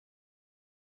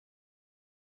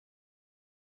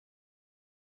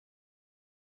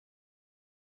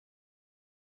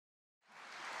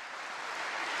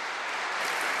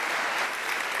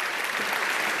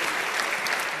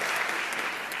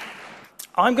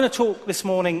I'm going to talk this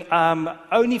morning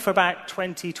only for about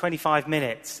 20-25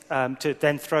 minutes to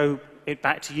then throw it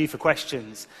back to you for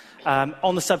questions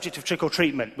on the subject of trick or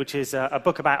treatment, which is a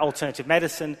book about alternative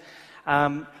medicine.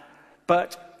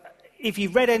 But if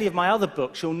you've read any of my other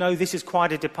books, you'll know this is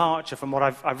quite a departure from what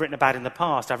I've written about in the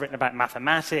past. I've written about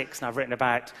mathematics, and I've written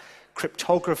about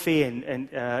cryptography and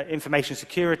information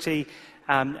security,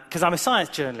 because I'm a science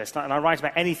journalist, and I write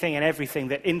about anything and everything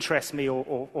that interests me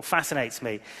or fascinates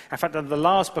me. In fact, the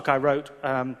last book I wrote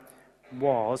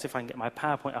was, if I can get my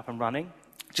PowerPoint up and running,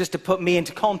 just to put me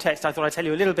into context, I thought I'd tell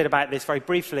you a little bit about this very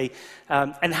briefly,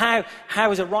 and how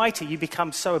as a writer you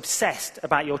become so obsessed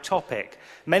about your topic.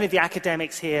 Many of the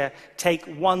academics here take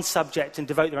one subject and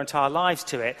devote their entire lives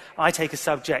to it. I take a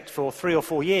subject for 3 or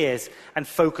 4 years and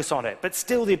focus on it, but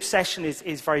still the obsession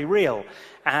is very real.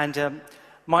 And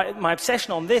my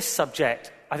obsession on this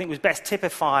subject, I think, was best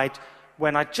typified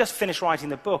when I just finished writing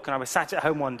the book and I was sat at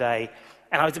home one day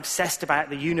and I was obsessed about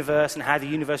the universe and how the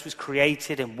universe was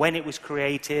created and when it was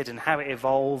created and how it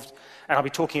evolved. And I'll be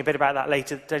talking a bit about that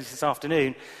later this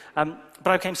afternoon. But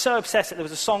I became so obsessed that there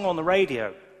was a song on the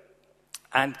radio.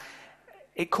 And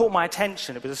it caught my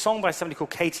attention. It was a song by somebody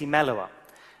called Katie Melua.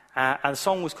 And the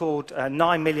song was called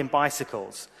 9 Million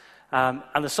Bicycles. And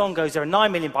the song goes, there are 9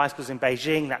 million bicycles in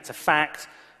Beijing, that's a fact,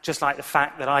 just like the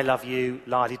fact that I love you,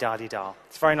 la-di-da-di-da.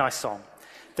 It's a very nice song.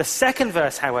 The second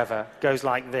verse, however, goes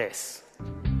like this.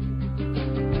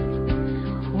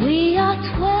 We are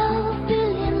 12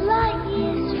 billion light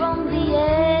years from the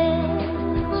edge.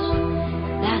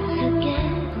 That's a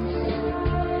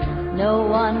guess. No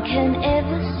one can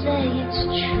ever say it's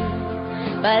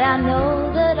true, but I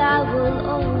know that I will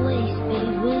always be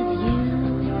with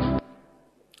you.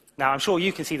 Now, I'm sure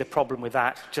you can see the problem with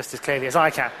that just as clearly as I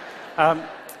can.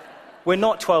 We're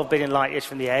not 12 billion light years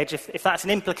from the edge. If that's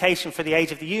an implication for the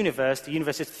age of the universe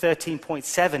is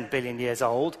 13.7 billion years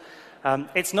old.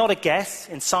 It's not a guess.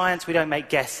 In science, we don't make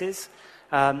guesses.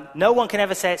 No one can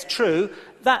ever say it's true.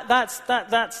 That's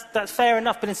fair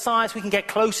enough, but in science, we can get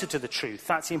closer to the truth.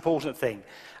 That's the important thing.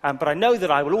 But I know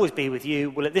that I will always be with you.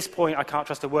 Well, at this point, I can't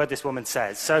trust a word this woman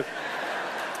says. So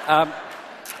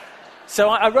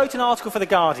I wrote an article for The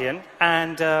Guardian,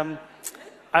 and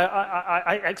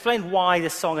I explained why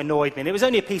this song annoyed me. And it was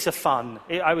only a piece of fun.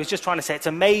 I was just trying to say it's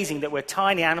amazing that we're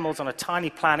tiny animals on a tiny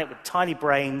planet with tiny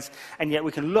brains, and yet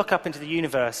we can look up into the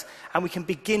universe and we can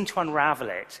begin to unravel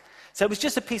it. So it was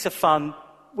just a piece of fun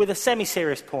with a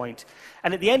semi-serious point.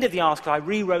 And at the end of the article, I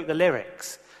rewrote the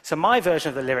lyrics. So my version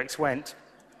of the lyrics went,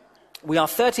 we are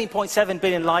 13.7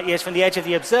 billion light years from the edge of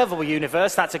the observable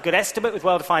universe. That's a good estimate with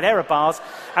well-defined error bars.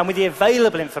 And with the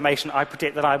available information, I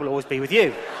predict that I will always be with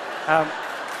you.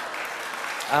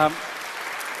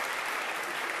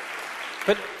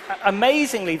 But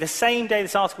amazingly, the same day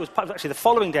this article was published, actually the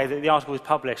following day that the article was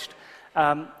published,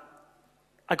 I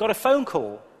got a phone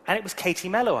call, and it was Katie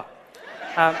Melua.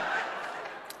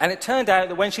 And it turned out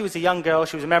that when she was a young girl,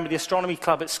 she was a member of the astronomy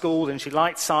club at school, and she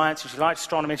liked science, and she liked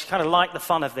astronomy, and she kind of liked the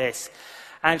fun of this.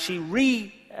 And she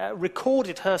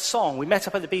recorded her song. We met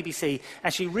up at the BBC,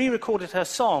 and she re-recorded her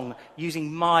song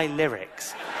using my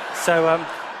lyrics. So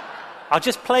I'll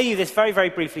just play you this very,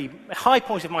 very briefly. High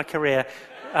point of my career.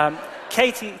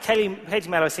 Katie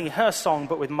Melua singing her song,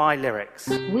 but with my lyrics.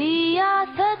 We are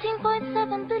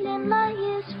 13.7 billion light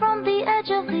years from the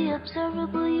edge of the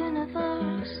observable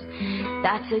universe.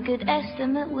 That's a good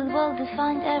estimate with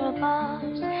well-defined error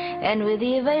bars. And with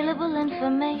the available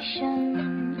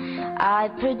information, I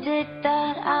predict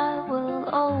that I will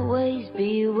always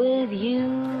be with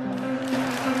you.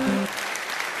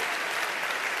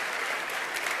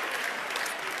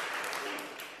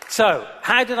 So,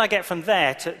 how did I get from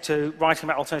there to writing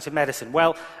about alternative medicine?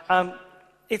 Well,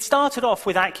 it started off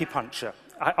with acupuncture.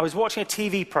 I was watching a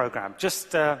TV program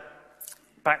just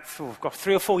back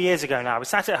 3 or 4 years ago now. I was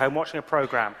sat at home watching a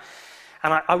program,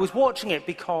 and I was watching it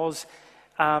because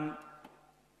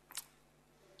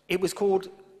it was called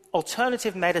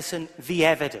Alternative Medicine, The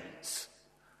Evidence.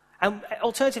 And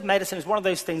alternative medicine is one of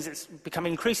those things that's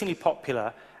becoming increasingly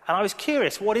popular, and I was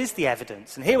curious, what is the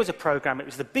evidence? And here was a program, it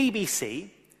was the BBC,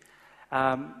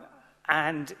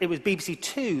 and it was BBC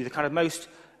Two, the kind of most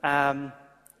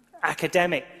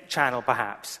academic channel,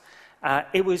 perhaps.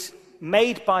 It was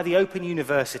made by the Open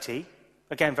University,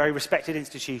 again, very respected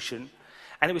institution,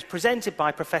 and it was presented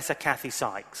by Professor Kathy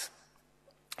Sykes,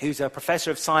 who's a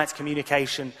professor of science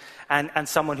communication and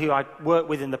someone who I'd worked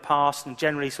with in the past and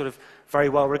generally sort of very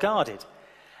well regarded.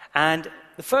 And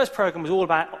the first program was all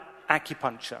about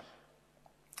acupuncture.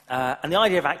 And the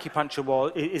idea of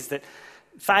acupuncture is that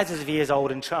thousands of years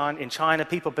old in China.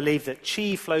 People believe that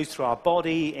qi flows through our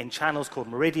body in channels called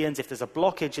meridians. If there's a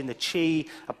blockage in the qi,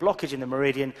 a blockage in the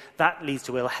meridian, that leads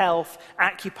to ill health.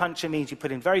 Acupuncture means you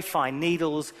put in very fine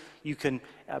needles, you can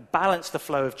balance the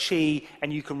flow of qi,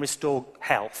 and you can restore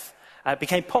health. It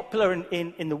became popular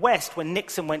in the West when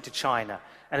Nixon went to China,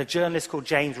 and a journalist called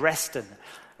James Reston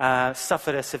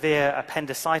suffered a severe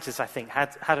appendicitis, I think,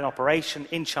 had an operation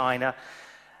in China,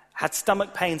 had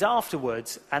stomach pains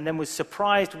afterwards, and then was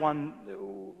surprised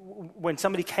when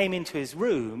somebody came into his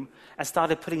room and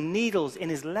started putting needles in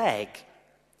his leg,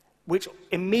 which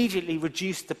immediately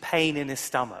reduced the pain in his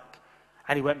stomach.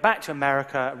 And he went back to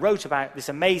America, wrote about this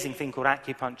amazing thing called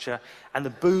acupuncture, and the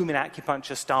boom in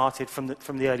acupuncture started from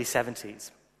the early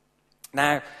 70s.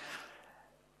 Now,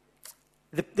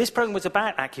 this program was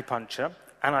about acupuncture,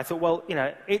 and I thought, well,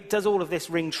 does all of this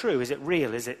ring true? Is it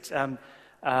real? Is it,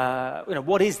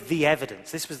 what is the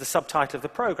evidence? This was the subtitle of the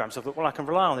program, so I thought, well, I can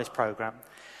rely on this program.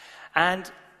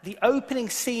 And the opening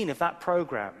scene of that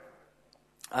program,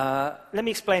 let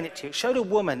me explain it to you. It showed a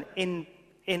woman in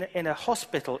a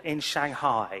hospital in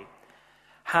Shanghai,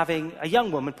 having a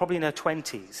young woman, probably in her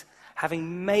 20s,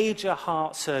 having major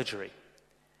heart surgery.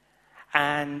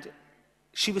 And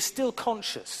she was still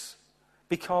conscious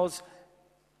because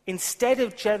instead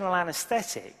of general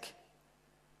anesthetic,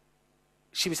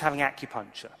 she was having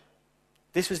acupuncture.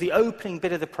 This was the opening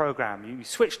bit of the program. You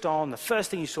switched on, the first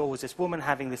thing you saw was this woman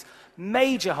having this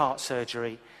major heart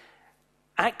surgery,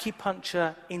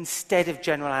 acupuncture instead of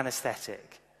general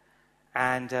anesthetic.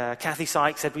 And Kathy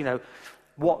Sykes said,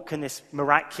 what can this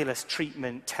miraculous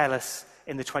treatment tell us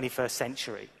in the 21st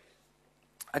century?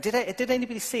 Did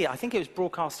anybody see it? I think it was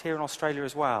broadcast here in Australia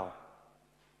as well.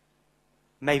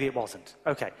 Maybe it wasn't.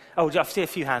 Okay. Oh, I see a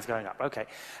few hands going up. Okay.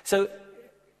 So,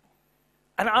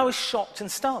 and I was shocked and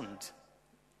stunned.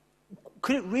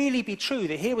 Could it really be true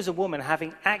that here was a woman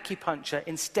having acupuncture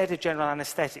instead of general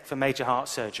anesthetic for major heart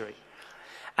surgery?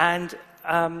 And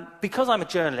because I'm a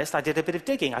journalist, I did a bit of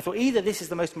digging. I thought either this is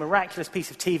the most miraculous piece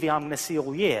of TV I'm going to see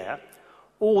all year,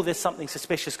 or there's something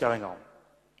suspicious going on.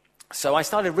 So I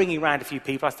started ringing around a few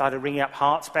people. I started ringing up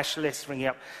heart specialists, ringing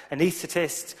up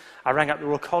anaesthetists. I rang up the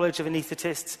Royal College of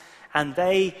Anaesthetists, and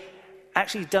they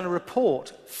actually done a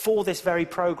report for this very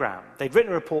program. They'd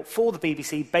written a report for the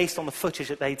BBC based on the footage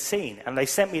that they'd seen, and they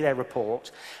sent me their report.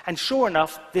 And sure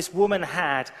enough, this woman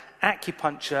had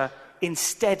acupuncture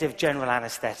instead of general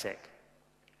anaesthetic.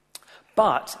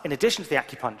 But in addition to the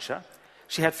acupuncture,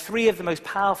 she had 3 of the most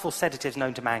powerful sedatives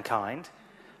known to mankind,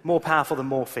 more powerful than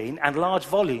morphine, and large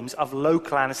volumes of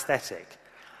local anaesthetic.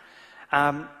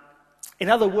 In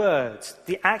other words,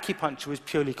 the acupuncture was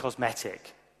purely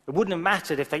cosmetic. It wouldn't have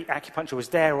mattered if the acupuncture was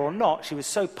there or not. She was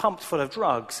so pumped full of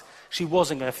drugs, she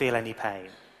wasn't going to feel any pain.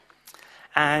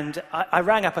 And I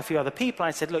rang up a few other people, and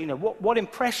I said, look, what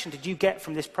impression did you get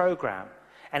from this program?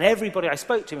 And everybody I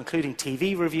spoke to, including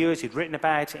TV reviewers who'd written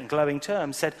about it in glowing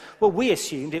terms, said, well, we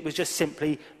assumed it was just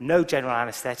simply no general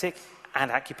anaesthetic and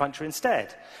acupuncture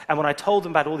instead. And when I told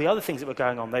them about all the other things that were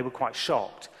going on, they were quite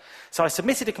shocked. So I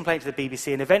submitted a complaint to the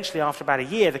BBC, and eventually, after about a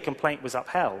year, the complaint was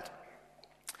upheld.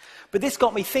 But this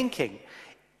got me thinking,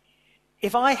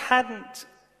 if I hadn't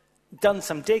done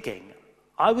some digging,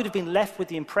 I would have been left with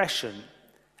the impression,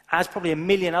 as probably a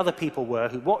million other people were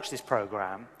who watched this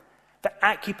program, that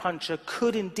acupuncture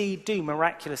could indeed do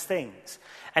miraculous things.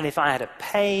 And if I had a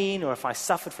pain or if I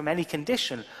suffered from any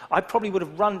condition, I probably would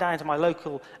have run down to my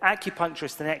local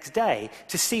acupuncturist the next day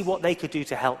to see what they could do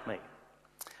to help me.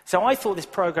 So I thought this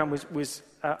program was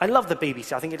I love the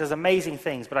BBC. I think it does amazing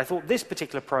things, but I thought this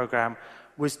particular program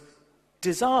was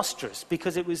disastrous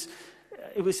because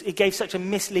it gave such a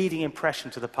misleading impression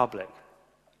to the public.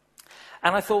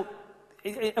 And I thought,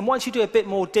 and once you do a bit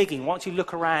more digging, once you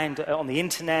look around on the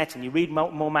internet and you read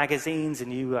more magazines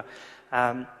and you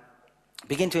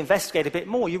begin to investigate a bit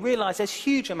more, you realize there's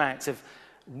huge amounts of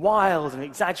wild and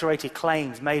exaggerated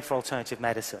claims made for alternative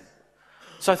medicine.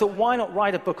 So I thought, why not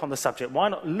write a book on the subject? Why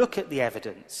not look at the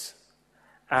evidence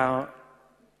and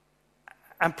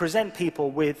present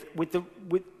people with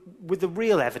the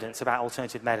real evidence about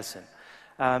alternative medicine?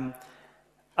 A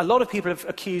lot of people have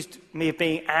accused me of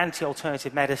being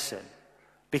anti-alternative medicine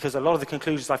because a lot of the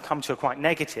conclusions I've come to are quite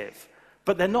negative.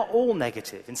 But they're not all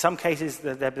negative. In some cases,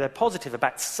 they're positive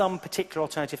about some particular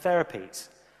alternative therapies.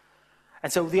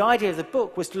 And so the idea of the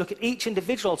book was to look at each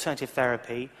individual alternative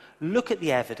therapy, look at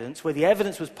the evidence. Where the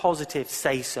evidence was positive,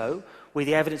 say so. Where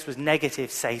the evidence was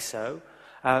negative, say so.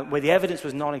 Where the evidence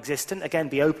was non-existent, again,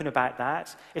 be open about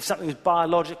that. If something was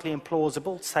biologically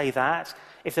implausible, say that.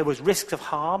 If there was risks of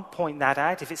harm, point that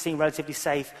out. If it seemed relatively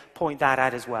safe, point that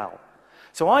out as well.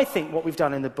 So I think what we've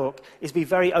done in the book is be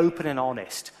very open and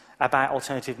honest about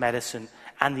alternative medicine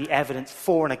and the evidence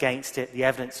for and against it, the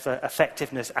evidence for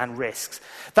effectiveness and risks.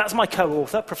 That's my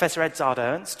co-author, Professor Edzard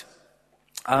Ernst.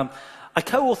 I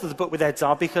co-authored the book with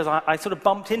Edzard because I sort of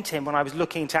bumped into him when I was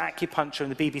looking into acupuncture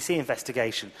and the BBC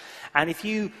investigation. And if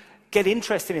you get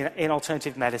interested in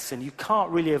alternative medicine, you can't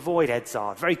really avoid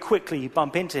Edzard. Very quickly you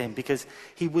bump into him because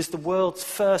he was the world's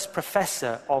first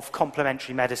professor of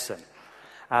complementary medicine.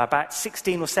 About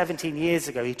 16 or 17 years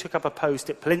ago, he took up a post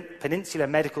at Peninsula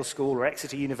Medical School or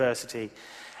Exeter University,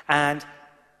 and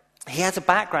he has a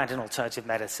background in alternative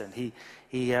medicine.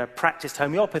 He practiced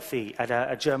homeopathy at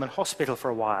a German hospital for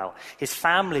a while. His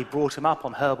family brought him up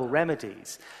on herbal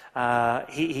remedies.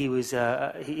 He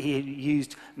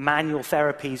used manual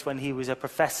therapies when he was a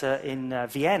professor in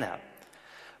Vienna.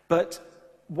 But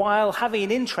while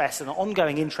having an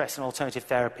ongoing interest in alternative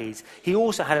therapies, he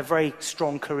also had a very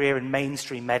strong career in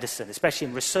mainstream medicine, especially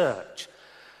in research.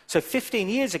 So 15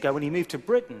 years ago, when he moved to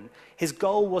Britain, his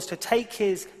goal was to take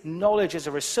his knowledge as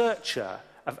a researcher,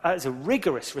 as a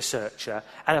rigorous researcher,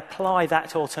 and apply that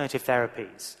to alternative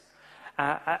therapies.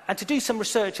 And to do some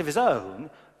research of his own,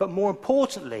 but more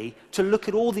importantly, to look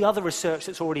at all the other research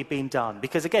that's already been done.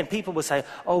 Because again, people will say,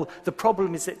 oh, the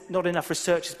problem is that not enough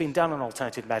research has been done on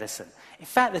alternative medicine. In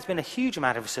fact, there's been a huge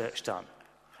amount of research done.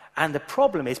 And the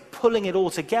problem is pulling it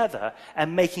all together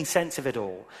and making sense of it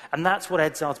all. And that's what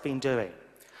Edzard's been doing.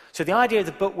 So the idea of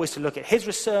the book was to look at his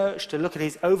research, to look at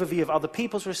his overview of other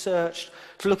people's research,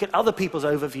 to look at other people's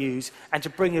overviews, and to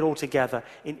bring it all together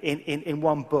in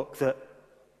one book that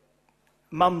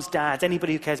mums, dads,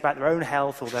 anybody who cares about their own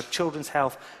health or their children's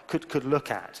health could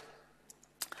look at.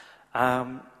 Let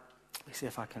me see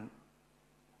if I can...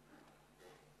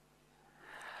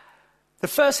 The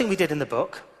first thing we did in the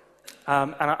book,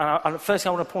 and the first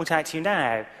thing I want to point out to you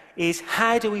now, is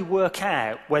how do we work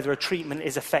out whether a treatment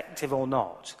is effective or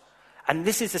not? And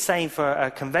this is the same for a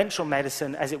conventional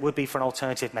medicine as it would be for an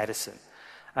alternative medicine.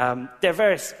 There are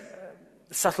various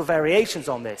subtle variations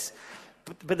on this,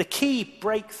 but the key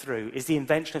breakthrough is the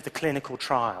invention of the clinical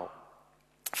trial.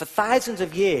 For thousands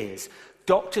of years,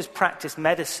 doctors practiced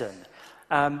medicine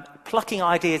plucking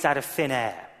ideas out of thin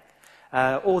air,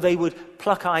 or they would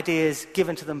pluck ideas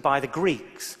given to them by the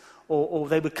Greeks, or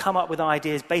they would come up with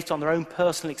ideas based on their own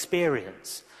personal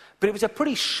experience. But it was a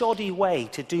pretty shoddy way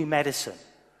to do medicine.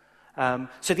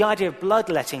 So the idea of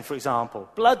bloodletting, for example,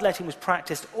 bloodletting was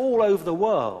practiced all over the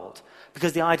world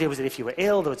because the idea was that if you were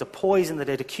ill, there was a poison that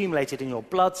had accumulated in your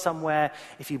blood somewhere.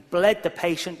 If you bled the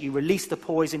patient, you released the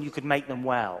poison, you could make them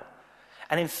well.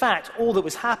 And in fact, all that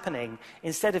was happening,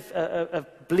 instead of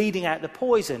bleeding out the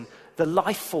poison, the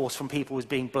life force from people was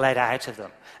being bled out of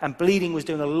them. And bleeding was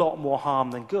doing a lot more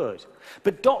harm than good.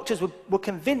 But doctors were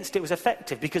convinced it was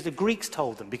effective because the Greeks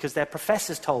told them, because their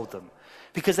professors told them,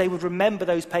 because they would remember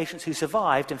those patients who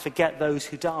survived and forget those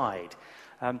who died.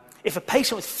 If a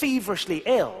patient was feverishly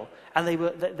ill and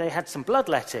they had some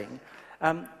bloodletting,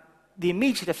 the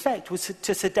immediate effect was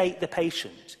to sedate the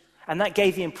patient. And that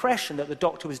gave the impression that the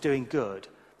doctor was doing good,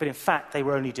 but in fact they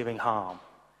were only doing harm.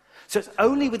 So it's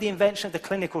only with the invention of the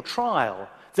clinical trial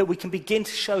that we can begin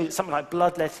to show that something like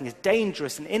bloodletting is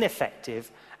dangerous and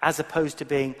ineffective as opposed to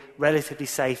being relatively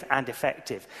safe and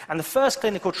effective. And the first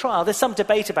clinical trial, there's some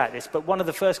debate about this, but one of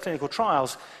the first clinical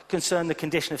trials concerned the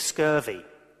condition of scurvy.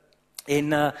 In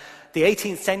the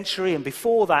 18th century and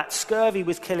before that, scurvy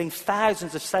was killing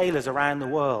thousands of sailors around the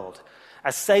world.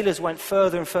 As sailors went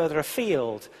further and further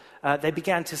afield, they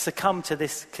began to succumb to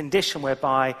this condition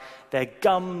whereby their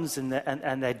gums and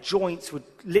their joints would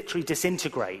literally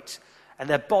disintegrate and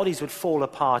their bodies would fall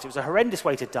apart. It was a horrendous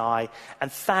way to die,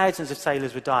 and thousands of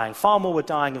sailors were dying. Far more were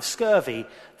dying of scurvy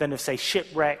than of, say,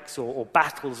 shipwrecks or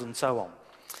battles and so on.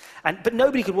 But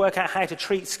nobody could work out how to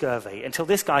treat scurvy until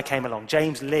this guy came along,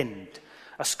 James Lind,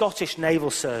 a Scottish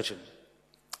naval surgeon.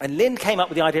 And Lind came up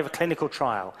with the idea of a clinical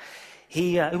trial.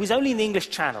 He was only in the English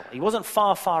Channel. He wasn't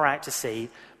far out to sea,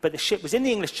 but the ship was in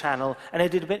the English Channel, and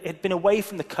it had been away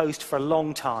from the coast for a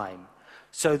long time.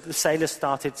 So the sailors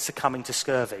started succumbing to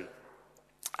scurvy.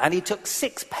 And he took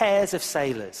 6 pairs of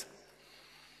sailors,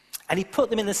 and he put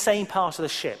them in the same part of the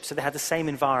ship, so they had the same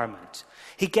environment.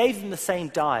 He gave them the same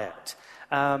diet.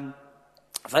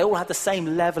 They all had the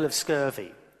same level of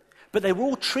scurvy, but they were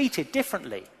all treated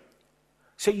differently.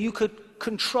 So you could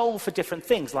control for different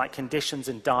things, like conditions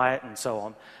and diet and so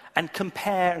on, and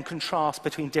compare and contrast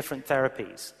between different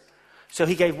therapies. So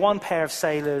he gave one pair of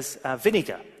sailors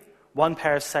vinegar, one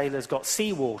pair of sailors got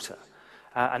seawater,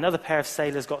 another pair of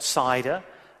sailors got cider,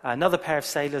 another pair of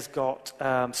sailors got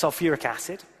sulfuric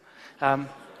acid,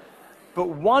 but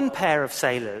one pair of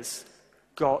sailors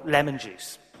got lemon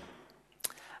juice.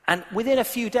 And within a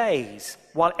few days,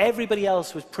 while everybody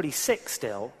else was pretty sick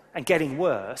still, and getting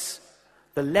worse,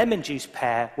 the lemon juice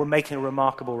pair were making a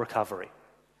remarkable recovery.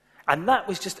 And that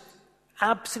was just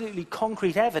absolutely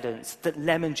concrete evidence that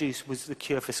lemon juice was the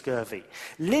cure for scurvy.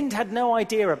 Lind had no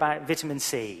idea about vitamin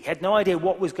C, he had no idea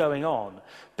what was going on,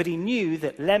 but he knew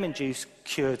that lemon juice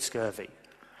cured scurvy.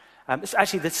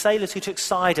 Actually, the sailors who took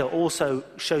cider also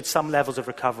showed some levels of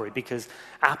recovery, because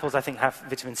apples, I think, have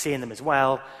vitamin C in them as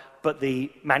well, but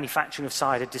the manufacturing of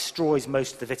cider destroys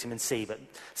most of the vitamin C. But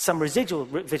some residual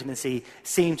vitamin C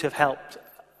seemed to have helped,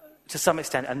 to some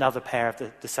extent, another pair of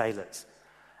the sailors.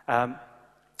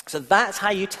 So that's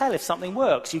how you tell if something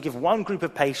works. You give one group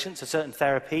of patients a certain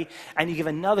therapy, and you give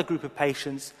another group of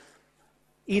patients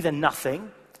either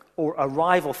nothing, or a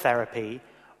rival therapy,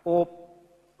 or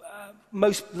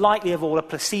most likely of all, a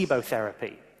placebo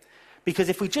therapy. Because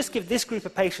if we just give this group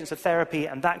of patients a therapy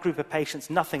and that group of patients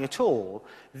nothing at all,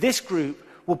 this group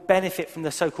will benefit from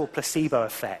the so-called placebo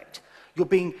effect. You're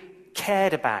being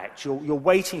cared about, you're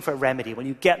waiting for a remedy. When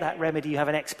you get that remedy, you have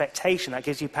an expectation. That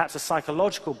gives you perhaps a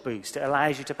psychological boost. It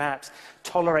allows you to perhaps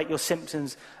tolerate your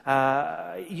symptoms.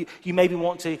 You maybe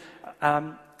want to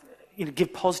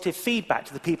give positive feedback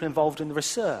to the people involved in the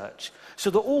research. So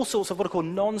there are all sorts of what are called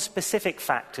non-specific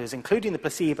factors, including the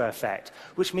placebo effect,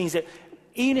 which means that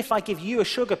even if I give you a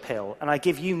sugar pill and I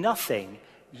give you nothing,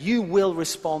 you will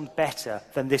respond better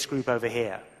than this group over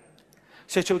here.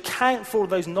 So to account for all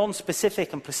those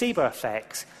non-specific and placebo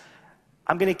effects,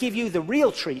 I'm going to give you the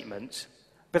real treatment,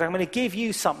 but I'm going to give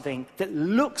you something that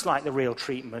looks like the real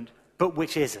treatment, but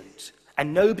which isn't.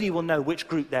 And nobody will know which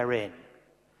group they're in.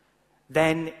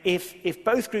 Then if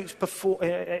both groups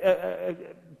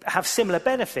have similar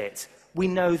benefits, we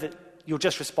know that you're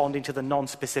just responding to the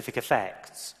non-specific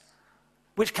effects,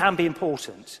 which can be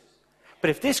important. But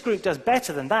if this group does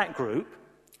better than that group,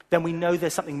 then we know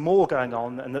there's something more going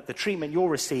on, and that the treatment you're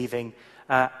receiving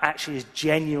actually is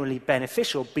genuinely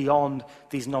beneficial beyond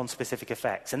these non-specific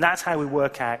effects. And that's how we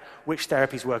work out which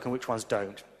therapies work and which ones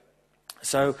don't.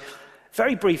 So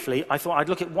very briefly, I thought I'd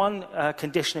look at one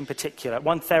condition in particular,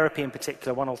 one therapy in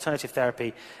particular, one alternative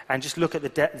therapy, and just look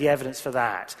at the evidence for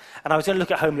that. And I was going to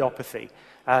look at homeopathy,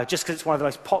 just because it's one of the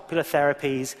most popular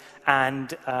therapies,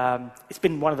 and it's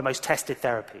been one of the most tested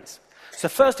therapies. So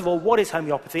first of all, what is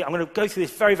homeopathy? I'm going to go through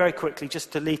this very, very quickly,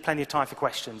 just to leave plenty of time for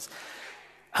questions.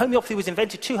 Homeopathy was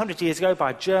invented 200 years ago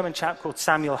by a German chap called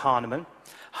Samuel Hahnemann.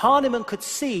 Hahnemann could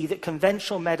see that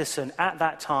conventional medicine at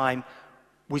that time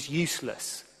was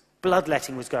useless.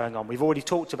 Bloodletting was going on. We've already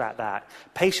talked about that.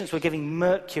 Patients were giving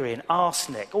mercury and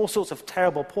arsenic, all sorts of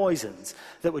terrible poisons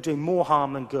that were doing more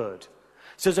harm than good.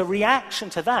 So as a reaction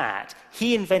to that,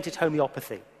 he invented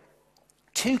homeopathy.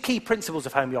 Two key principles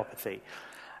of homeopathy.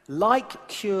 Like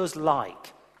cures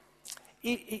like.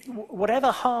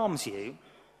 Whatever harms you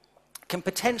can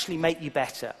potentially make you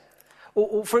better.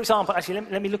 Or for example, actually,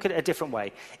 let me look at it a different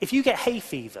way. If you get hay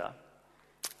fever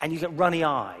and you get runny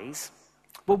eyes,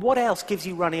 well, what else gives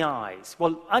you runny eyes?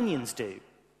 Well, onions do.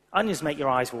 Onions make your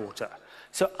eyes water.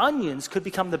 So onions could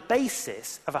become the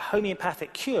basis of a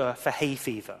homeopathic cure for hay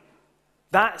fever.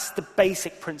 That's the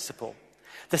basic principle.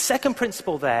 The second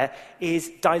principle there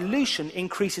is dilution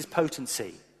increases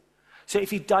potency. So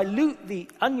if you dilute the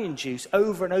onion juice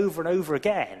over and over and over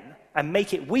again and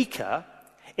make it weaker,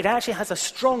 it actually has a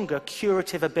stronger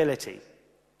curative ability.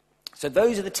 So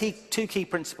those are the two key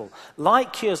principles.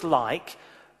 Like cures like,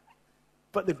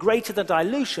 but the greater the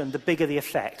dilution, the bigger the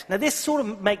effect. Now this sort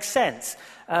of makes sense.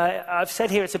 I've said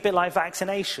here it's a bit like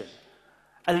vaccination.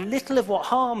 A little of what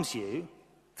harms you,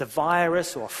 the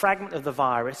virus or a fragment of the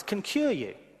virus, can cure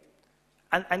you.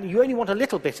 And you only want a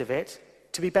little bit of it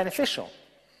to be beneficial.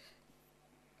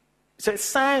 So it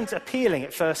sounds appealing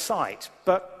at first sight,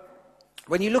 but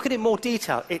when you look at it in more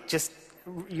detail,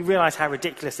 you realize how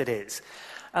ridiculous it is.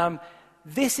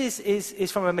 This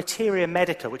is from a Materia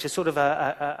Medica, which is sort of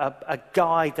a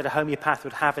guide that a homeopath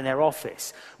would have in their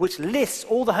office, which lists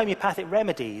all the homeopathic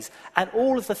remedies and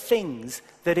all of the things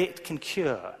that it can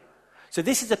cure. So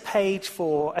this is a page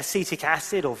for acetic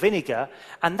acid or vinegar,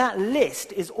 and that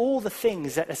list is all the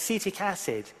things that acetic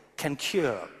acid can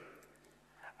cure.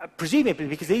 Presumably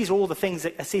because these are all the things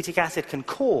that acetic acid can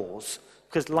cause,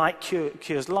 because like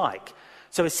cures like.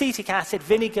 So acetic acid,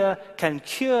 vinegar can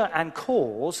cure and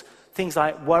cause things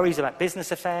like worries about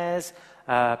business affairs,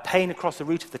 pain across the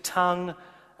root of the tongue,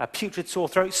 putrid sore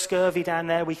throat, scurvy down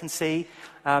there we can see,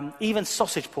 even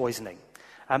sausage poisoning.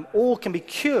 All can be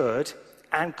cured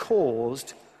and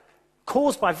caused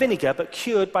by vinegar, but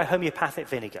cured by homeopathic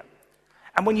vinegar.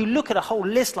 And when you look at a whole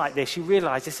list like this, you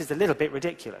realize this is a little bit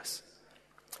ridiculous.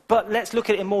 But let's look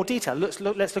at it in more detail. Let's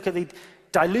look at the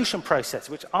dilution process,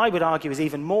 which I would argue is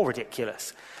even more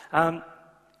ridiculous.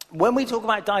 when we talk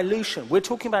about dilution, we're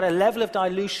talking about a level of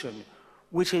dilution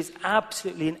which is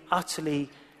absolutely and utterly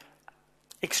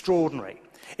extraordinary.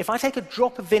 If I take a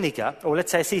drop of vinegar, or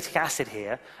let's say acetic acid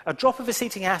here, a drop of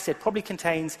acetic acid probably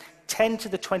contains 10 to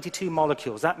the 22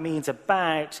 molecules. That means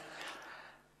about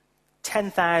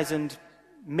 10,000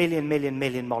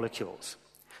 million molecules.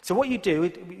 So what you do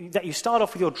is that you start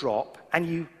off with your drop and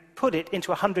you put it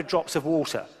into 100 drops of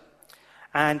water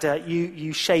and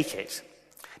you shake it.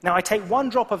 Now I take one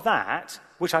drop of that,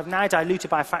 which I've now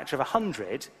diluted by a factor of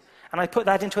 100, and I put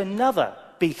that into another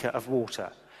beaker of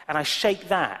water and I shake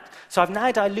that. So I've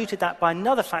now diluted that by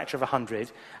another factor of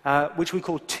 100, which we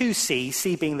call 2C,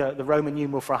 C being the Roman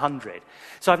numeral for 100.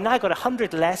 So I've now got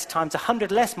 100 less times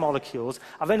 100 less molecules.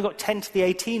 I've only got 10 to the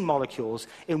 18 molecules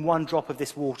in one drop of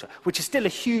this water, which is still a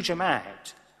huge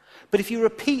amount. But if you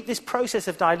repeat this process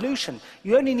of dilution,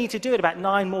 you only need to do it about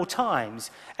 9 more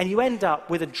times, and you end up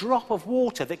with a drop of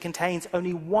water that contains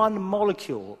only 1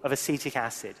 molecule of acetic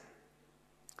acid.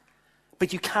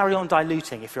 But you carry on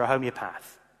diluting if you're a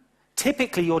homeopath.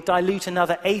 Typically, you'll dilute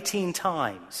another 18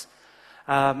 times,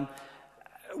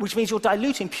 which means you're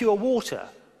diluting pure water.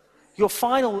 Your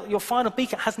final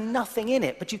beaker has nothing in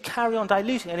it, but you carry on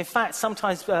diluting. And in fact,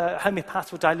 sometimes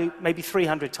homeopaths will dilute maybe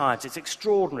 300 times. It's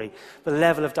extraordinary, the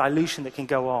level of dilution that can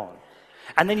go on.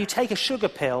 And then you take a sugar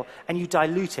pill and you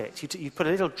dilute it. You put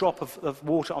a little drop of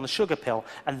water on the sugar pill,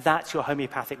 and that's your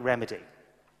homeopathic remedy.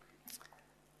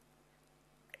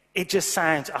 It just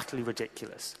sounds utterly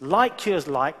ridiculous. Like cures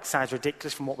like sounds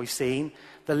ridiculous from what we've seen.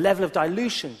 The level of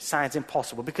dilution sounds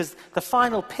impossible because the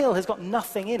final pill has got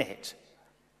nothing in it.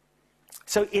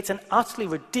 So it's an utterly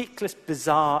ridiculous,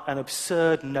 bizarre, and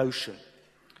absurd notion.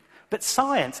 But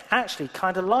science actually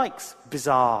kind of likes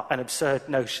bizarre and absurd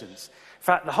notions. In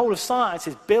fact, the whole of science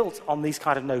is built on these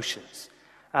kind of notions.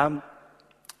 And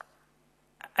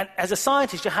as a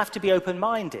scientist, you have to be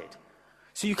open-minded.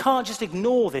 So you can't just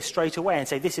ignore this straight away and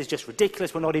say, this is just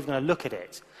ridiculous, we're not even going to look at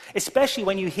it. Especially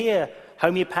when you hear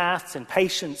homeopaths and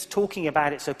patients talking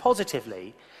about it so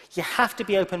positively, you have to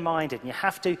be open-minded and you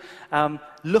have to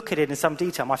look at it in some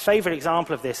detail. My favorite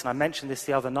example of this, and I mentioned this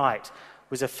the other night,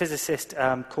 was a physicist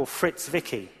called Fritz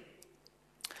Zwicky.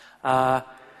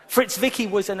 Fritz Zwicky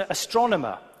was an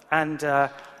astronomer, and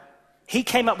he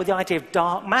came up with the idea of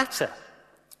dark matter.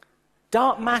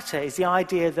 Dark matter is the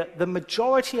idea that the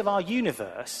majority of our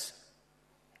universe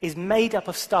is made up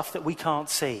of stuff that we can't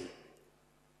see.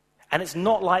 And it's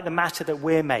not like the matter that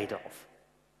we're made of.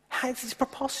 It's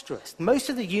preposterous. Most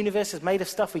of the universe is made of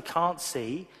stuff we can't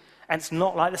see, and it's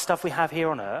not like the stuff we have here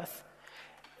on Earth.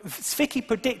 Zwicky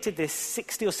predicted this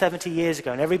 60 or 70 years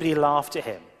ago, and everybody laughed at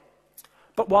him.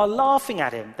 But while laughing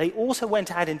at him, they also went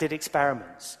out and did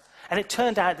experiments. And it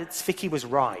turned out that Zwicky was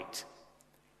right.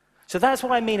 So that's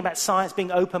what I mean about science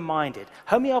being open-minded.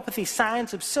 Homeopathy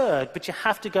sounds absurd, but you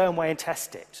have to go away and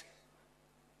test it.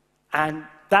 And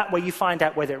that way you find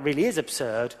out whether it really is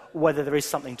absurd or whether there is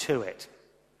something to it.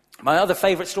 My other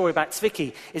favourite story about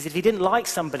Zwicky is if he didn't like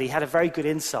somebody, he had a very good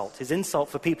insult. His insult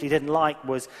for people he didn't like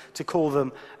was to call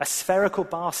them a spherical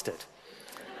bastard.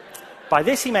 By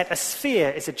this he meant a sphere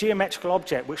is a geometrical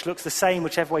object which looks the same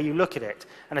whichever way you look at it.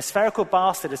 And a spherical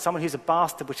bastard is someone who's a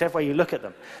bastard whichever way you look at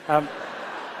them.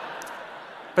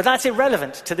 But that's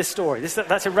irrelevant to this story.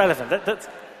 That's irrelevant.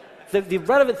 The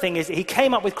relevant thing is that he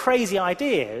came up with crazy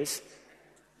ideas,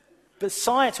 but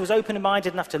science was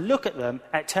open-minded enough to look at them,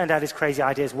 and it turned out his crazy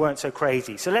ideas weren't so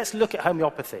crazy. So let's look at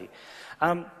homeopathy.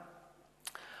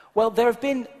 Well, there have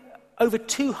been over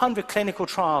 200 clinical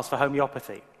trials for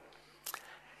homeopathy.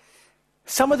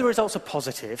 Some of the results are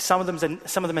positive, some of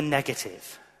them are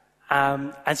negative.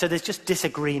 And so there's just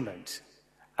disagreement.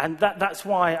 And that's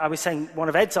why I was saying one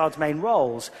of Edzard's main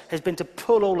roles has been to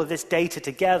pull all of this data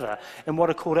together in what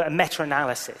are called a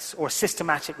meta-analysis, or a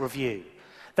systematic review.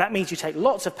 That means you take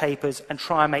lots of papers and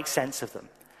try and make sense of them.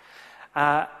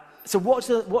 So what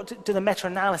do the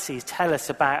meta-analyses tell us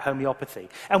about homeopathy?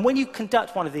 And when you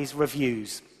conduct one of these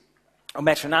reviews or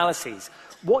meta-analyses,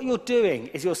 what you're doing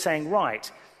is you're saying,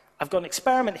 right, I've got an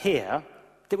experiment here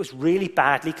that was really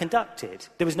badly conducted.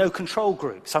 There was no control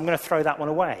group, so I'm going to throw that one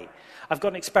away. I've got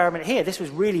an experiment here. This was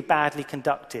really badly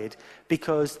conducted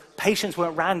because patients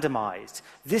weren't randomized.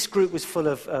 This group was full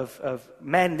of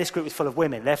men, this group was full of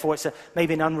women. Therefore, it's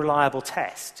maybe an unreliable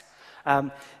test.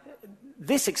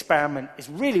 This experiment is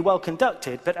really well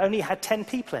conducted, but only had 10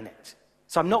 people in it.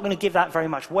 So I'm not going to give that very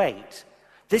much weight.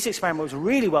 This experiment was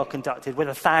really well conducted with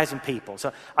 1,000 people.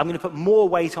 So I'm going to put more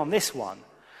weight on this one.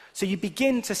 So you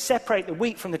begin to separate the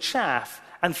wheat from the chaff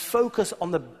and focus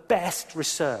on the best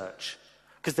research.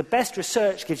 Because the best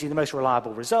research gives you the most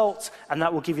reliable results, and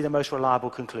that will give you the most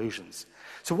reliable conclusions.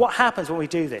 So what happens when we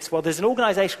do this? Well, there's an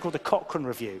organization called the Cochrane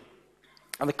Review.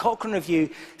 And the Cochrane Review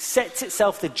sets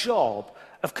itself the job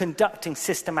of conducting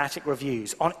systematic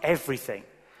reviews on everything.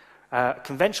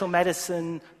 Conventional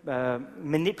medicine,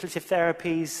 manipulative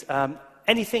therapies,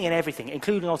 anything and everything,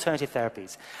 including alternative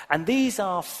therapies. And these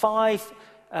are 5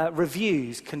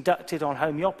 reviews conducted on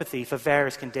homeopathy for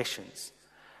various conditions.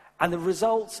 And the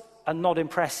results are not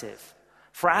impressive.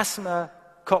 For asthma,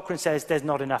 Cochrane says there's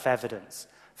not enough evidence.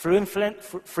 For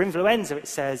influenza, it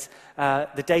says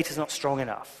the data's not strong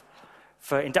enough.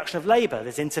 For induction of labour,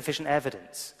 there's insufficient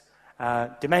evidence.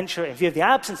 Dementia, in view of the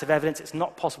absence of evidence, it's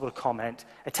not possible to comment.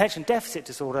 Attention deficit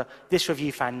disorder, this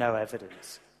review found no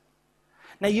evidence.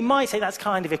 Now, you might say that's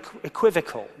kind of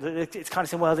equivocal. It's kind of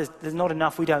saying, well, there's not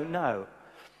enough, we don't know.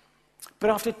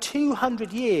 But after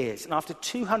 200 years and after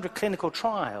 200 clinical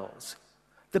trials,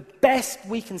 the best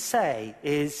we can say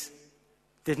is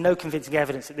there's no convincing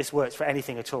evidence that this works for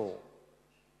anything at all.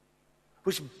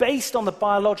 Which, based on the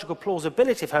biological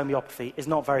plausibility of homeopathy, is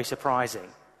not very surprising.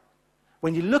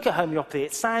 When you look at homeopathy,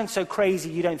 it sounds so crazy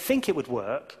you don't think it would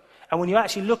work. And when you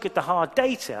actually look at the hard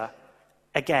data,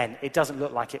 again, it doesn't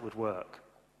look like it would work.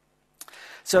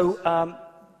 So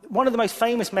one of the most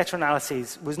famous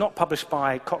meta-analyses was not published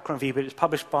by Cochrane Review, but it was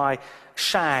published by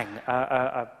Singh,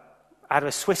 out of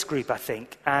a Swiss group, I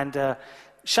think. And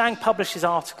Singh published his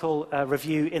article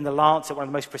review in The Lancet, one of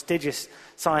the most prestigious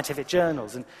scientific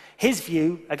journals. And his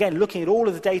view, again, looking at all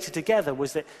of the data together,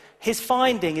 was that his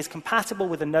finding is compatible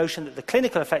with the notion that the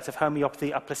clinical effects of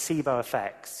homeopathy are placebo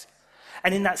effects.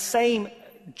 And in that same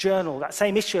journal, that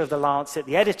same issue of The Lancet,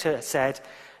 the editor said,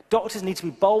 doctors need to be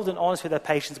bold and honest with their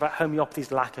patients about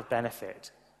homeopathy's lack of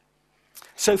benefit.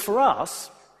 So for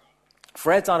us,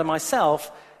 for Edzard and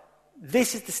myself,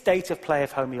 this is the state of play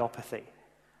of homeopathy.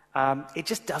 It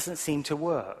just doesn't seem to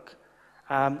work.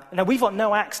 Now, we've got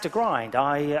no axe to grind.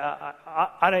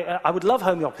 I would love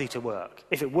homeopathy to work.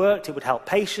 If it worked, it would help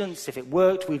patients. If it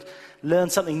worked, we'd learn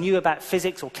something new about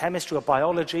physics or chemistry or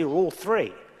biology or all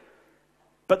three.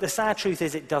 But the sad truth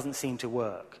is it doesn't seem to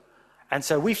work. And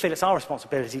so we feel it's our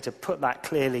responsibility to put that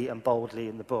clearly and boldly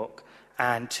in the book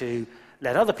and to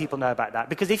let other people know about that.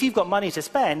 Because if you've got money to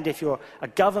spend, if you're a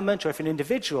government or if you're an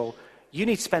individual, you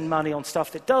need to spend money on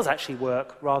stuff that does actually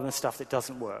work rather than stuff that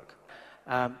doesn't work.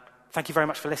 Thank you very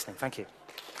much for listening. Thank you.